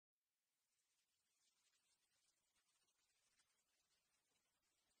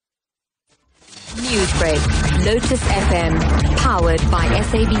Newsbreak, Lotus FM, powered by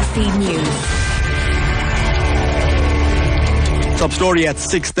SABC News. Top story at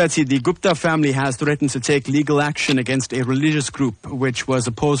 6:30. The Gupta family has threatened to take legal action against a religious group which was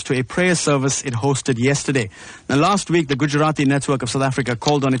opposed to a prayer service it hosted yesterday. Now, last week, the Gujarati Network of South Africa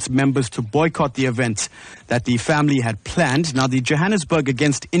called on its members to boycott the event that the family had planned. Now, the Johannesburg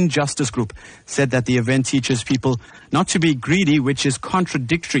Against Injustice group said that the event teaches people not to be greedy, which is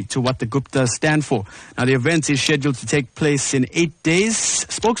contradictory to what the Guptas stand for. Now, the event is scheduled to take place in 8 days.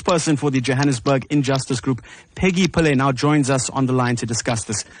 Spokesperson for the Johannesburg Injustice group, Peggy Pillay, now joins us on the line to discuss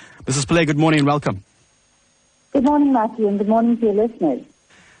this. Mrs. Pillay, good morning and welcome. Good morning, Matthew, and good morning to your listeners.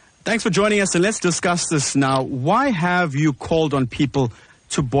 Thanks for joining us, and let's discuss this now. Why have you called on people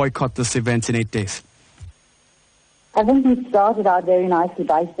to boycott this event in 8 days? I think we started out very nicely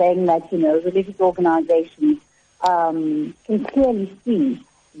by saying that, religious organizations can clearly see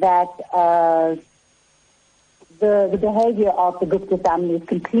that the behavior of the Gupta family is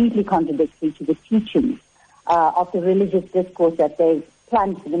completely contradictory to the teachings of the religious discourse that they've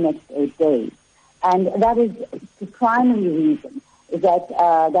planned for the next 8 days. And that is the primary reason is that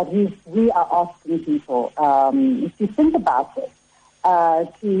we are asking people to think about this,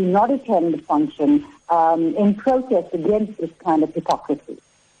 to not attend the function in protest against this kind of hypocrisy.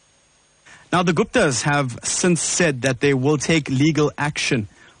 Now, the Guptas have since said that they will take legal action.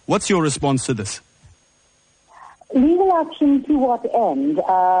 What's your response to this? Legal action to what end?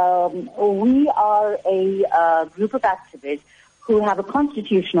 We are a group of activists who have a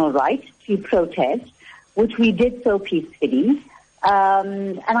constitutional right to protest, which we did so peacefully.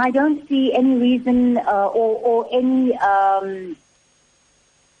 And I don't see any reason or any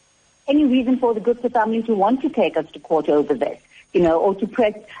reason for the Gupta family to want to take us to court over this, or to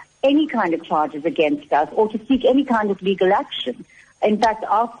press any kind of charges against us or to seek any kind of legal action. In fact,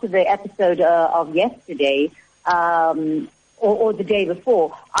 after the episode of yesterday, or the day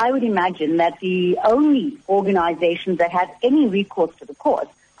before, I would imagine that the only organizations that have any recourse to the court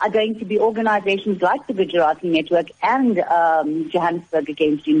are going to be organizations like the Gujarati Network and Johannesburg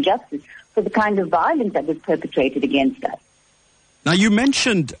Against Injustice for the kind of violence that was perpetrated against us. Now, you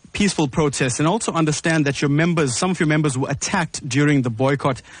mentioned peaceful protests and also understand that some of your members were attacked during the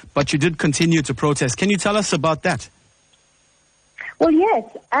boycott, but you did continue to protest. Can you tell us about that? Well, yes,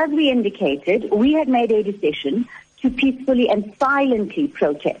 as we indicated, we had made a decision to peacefully and silently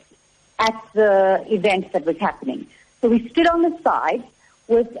protest at the event that was happening. So we stood on the side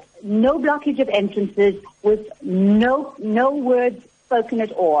with no blockage of entrances, with no words spoken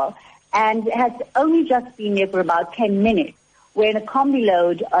at all, and had only just been there for about 10 minutes, when a combi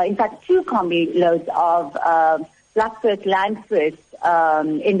load, in fact, 2 combi loads of Black First Land First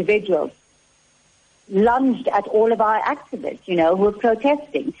individuals lunged at all of our activists, who were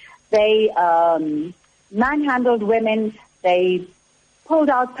protesting. They manhandled women. They pulled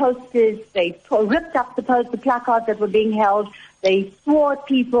out posters. They ripped up the placards that were being held. They swore at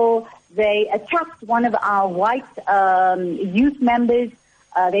people. They attacked one of our white youth members.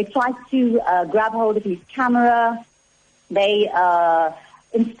 They tried to grab hold of his camera. They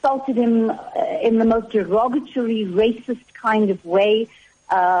insulted him in the most derogatory, racist kind of way.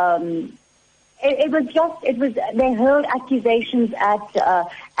 They hurled accusations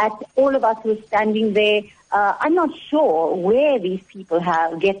at all of us who were standing there. I'm not sure where these people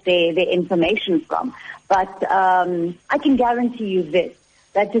get their information from, but I can guarantee you this,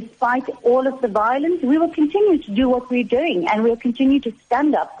 that despite all of the violence, we will continue to do what we're doing, and we'll continue to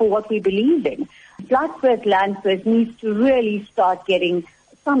stand up for what we believe in. Black First Land First needs to really start getting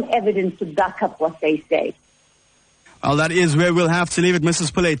some evidence to back up what they say. Well, that is where we'll have to leave it.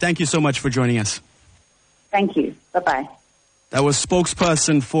 Mrs. Pillay, thank you so much for joining us. Thank you. Bye-bye. That was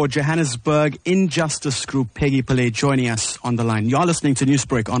spokesperson for Johannesburg Injustice Group, Peggy Pillay, joining us on the line. You're listening to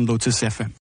Newsbreak on Lotus FM.